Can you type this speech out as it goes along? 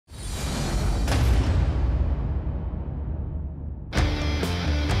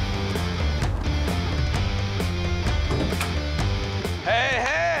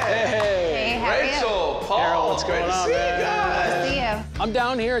I'm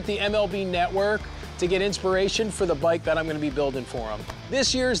down here at the MLB Network to get inspiration for the bike that I'm going to be building for them.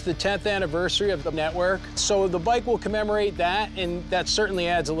 This year's the 10th anniversary of the network, so the bike will commemorate that, and that certainly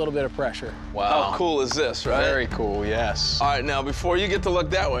adds a little bit of pressure. Wow. How cool is this, right? Very cool, yes. All right, now, before you get to look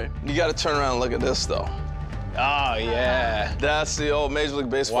that way, you got to turn around and look at this, though. Oh, yeah. That's the old Major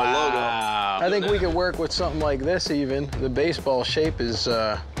League Baseball logo. I think we could work with something like this, even. The baseball shape is,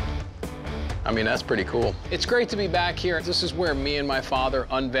 I mean, that's pretty cool. It's great to be back here. This is where me and my father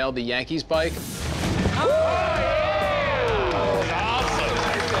unveiled the Yankees bike. Oh, yeah!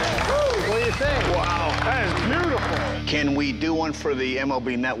 Awesome. What do you think? Wow, that is beautiful. Can we do one for the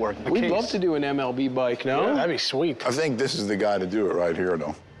MLB Network? We'd love to do an MLB bike, no? Yeah, that'd be sweet. I think this is the guy to do it right here,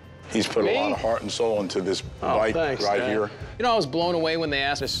 though. He's put a lot of heart and soul into this bike thanks, right Dad. here. You know, I was blown away when they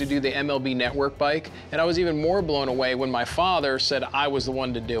asked us to do the MLB Network bike, and I was even more blown away when my father said I was the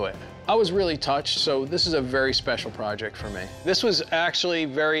one to do it. I was really touched, so this is a very special project for me. This was actually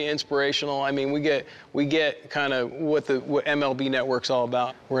very inspirational. I mean, we get kind of what MLB Network's all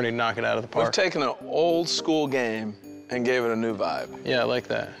about. We're gonna knock it out of the park. We've taken an old school game and gave it a new vibe. Yeah, I like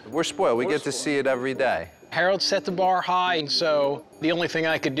that. We're spoiled. We get to see it every day. Harold set the bar high, and so the only thing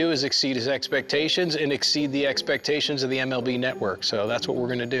I could do is exceed his expectations and exceed the expectations of the MLB Network. So that's what we're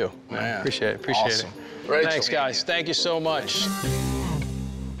gonna do. Man. Appreciate it, Awesome. it. Rachel. Thanks, guys. Thank you so much.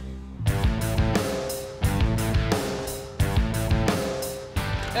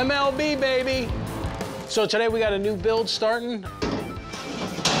 MLB, baby. So today we got a new build starting.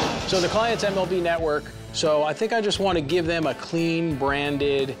 So the client's MLB Network. So I think I just want to give them a clean,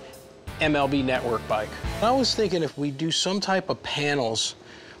 branded MLB Network bike. I was thinking if we do some type of panels,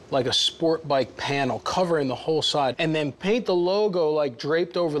 like a sport bike panel covering the whole side, and then paint the logo like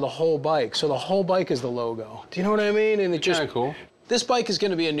draped over the whole bike, so the whole bike is the logo. Do you know what I mean? And it just cool. This bike is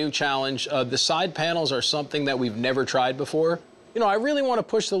going to be a new challenge. The side panels are something that we've never tried before. You know, I really want to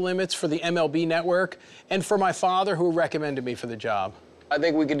push the limits for the MLB Network and for my father, who recommended me for the job. I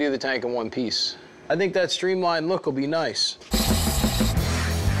think we could do the tank in one piece. I think that streamlined look will be nice.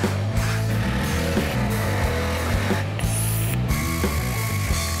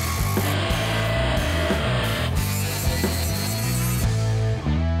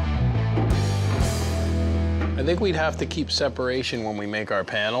 I think we'd have to keep separation when we make our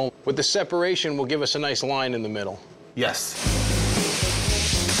panel. With the separation, will give us a nice line in the middle. Yes.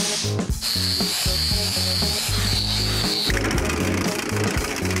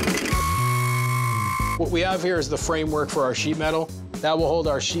 What we have here is the framework for our sheet metal. That will hold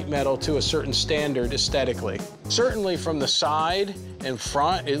our sheet metal to a certain standard aesthetically. Certainly from the side and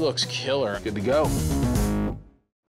front, it looks killer. Good to go.